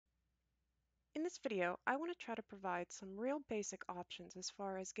In this video, I want to try to provide some real basic options as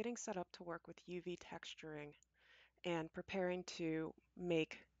far as getting set up to work with UV texturing and preparing to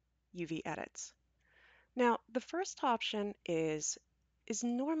make UV edits. Now, the first option is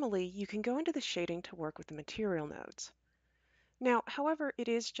normally you can go into the shading to work with the material nodes. Now, however, it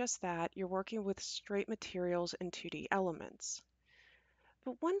is just that you're working with straight materials and 2D elements.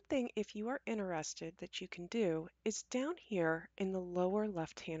 But one thing, if you are interested, that you can do is down here in the lower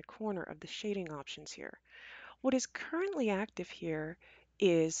left-hand corner of the shading options here. What is currently active here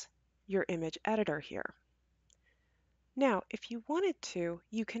is your image editor here. Now, if you wanted to,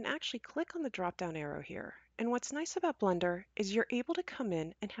 you can actually click on the drop-down arrow here. And what's nice about Blender is you're able to come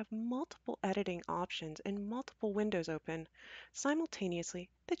in and have multiple editing options and multiple windows open simultaneously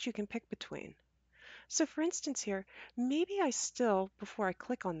that you can pick between. So for instance here, maybe I still, before I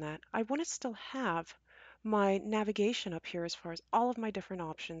click on that, I want to still have my navigation up here as far as all of my different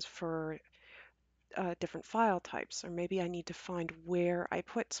options for different file types, or maybe I need to find where I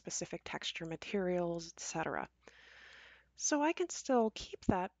put specific texture materials, etc. So I can still keep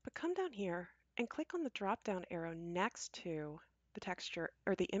that, but come down here and click on the drop-down arrow next to the texture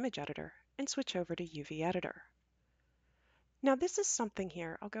or the image editor and switch over to UV editor. Now this is something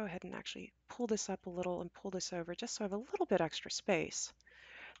here, I'll go ahead and actually pull this up a little and pull this over just so I have a little bit extra space.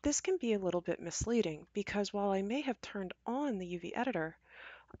 This can be a little bit misleading because while I may have turned on the UV editor,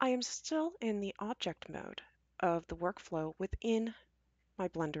 I am still in the object mode of the workflow within my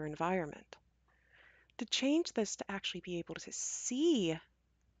Blender environment. To change this to actually be able to see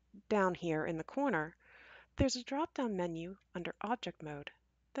down here in the corner, there's a drop-down menu under Object Mode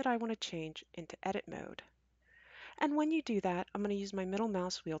that I want to change into Edit Mode. And when you do that, I'm going to use my middle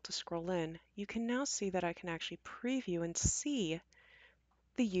mouse wheel to scroll in. You can now see that I can actually preview and see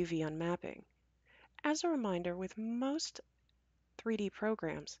the UV unmapping. As a reminder, with most 3D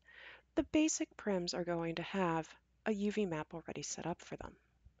programs, the basic prims are going to have a UV map already set up for them.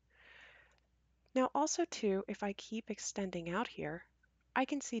 Now also too, if I keep extending out here, I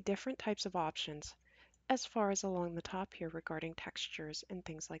can see different types of options as far as along the top here regarding textures and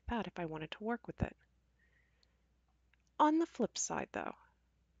things like that if I wanted to work with it. On the flip side though,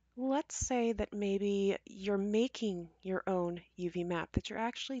 let's say that maybe you're making your own UV map, that you're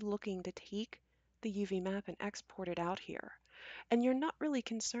actually looking to take the UV map and export it out here. And you're not really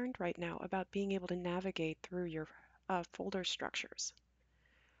concerned right now about being able to navigate through your folder structures.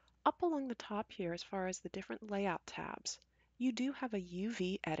 Up along the top here, as far as the different layout tabs, you do have a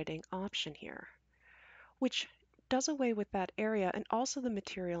UV editing option here, which does away with that area and also the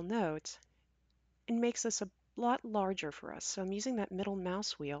material nodes and makes this a lot larger for us. So I'm using that middle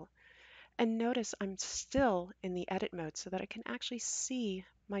mouse wheel, and notice I'm still in the edit mode so that I can actually see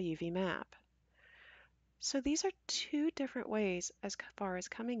my UV map. So these are two different ways as far as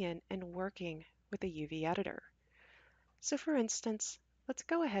coming in and working with a UV editor. So for instance, let's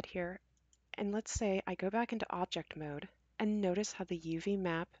go ahead here and let's say I go back into object mode and notice how the UV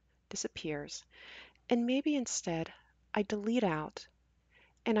map disappears. And maybe instead I delete out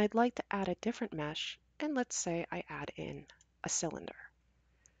and I'd like to add a different mesh, and let's say I add in a cylinder.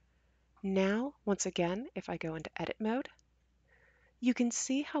 Now, once again, if I go into edit mode, you can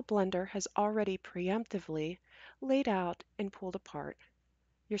see how Blender has already preemptively laid out and pulled apart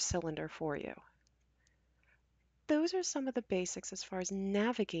your cylinder for you. Those are some of the basics as far as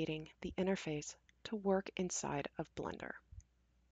navigating the interface to work inside of Blender.